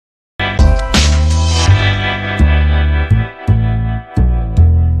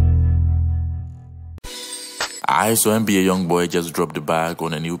I saw NBA Youngboy just dropped the bag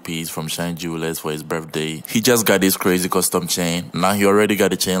on a new piece from Shyne Jewelers for his birthday. He just got this crazy custom chain. Now he already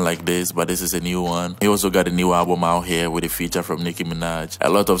got a chain like this, but this is a new one. He also got a new album out here with a feature from Nicki Minaj. A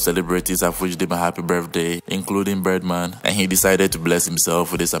lot of celebrities have wished him a happy birthday, including Birdman, and he decided to bless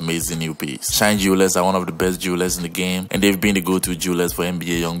himself with this amazing new piece. Shyne Jewelers are one of the best jewelers in the game, and they've been the go-to jewelers for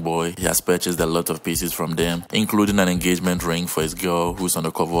NBA Youngboy. He has purchased a lot of pieces from them, including an engagement ring for his girl who's on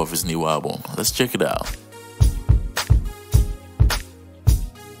the cover of his new album. Let's check it out.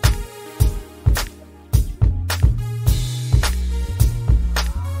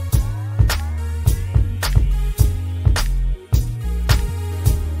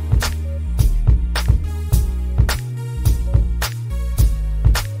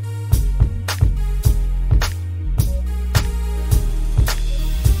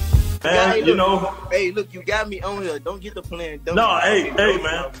 Man, Hey, look, you got me on here. Don't get the plan. Hey,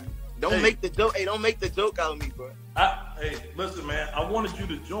 man. Don't make the joke. Hey, don't make the joke out of me, bro. Hey, listen, man. I wanted you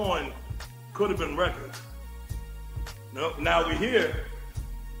to join Could Have Been Records. Now we're here,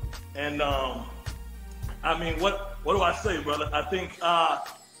 and I mean, what do I say, brother? I think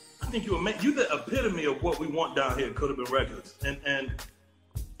you the epitome of what we want down here at Could Have Been Records. And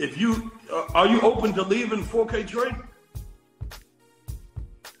if you are you open to leaving 4K Trade?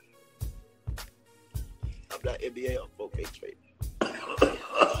 Not NBA or 4K trade.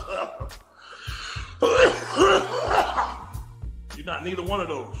 You're not neither one of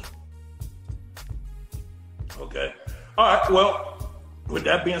those. Okay. All right. Well, with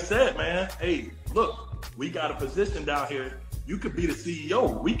that being said, man, hey, look, we got a position down here. You could be the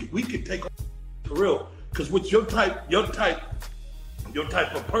CEO. We could take over for real. Because with your type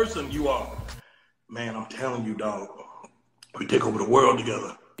of person you are, man, I'm telling you, dog, we take over the world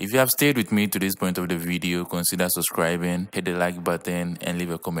together. If you have stayed with me to this point of the video, consider subscribing, hit the like button, and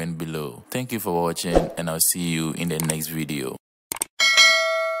leave a comment below. Thank you for watching, and I'll see you in the next video.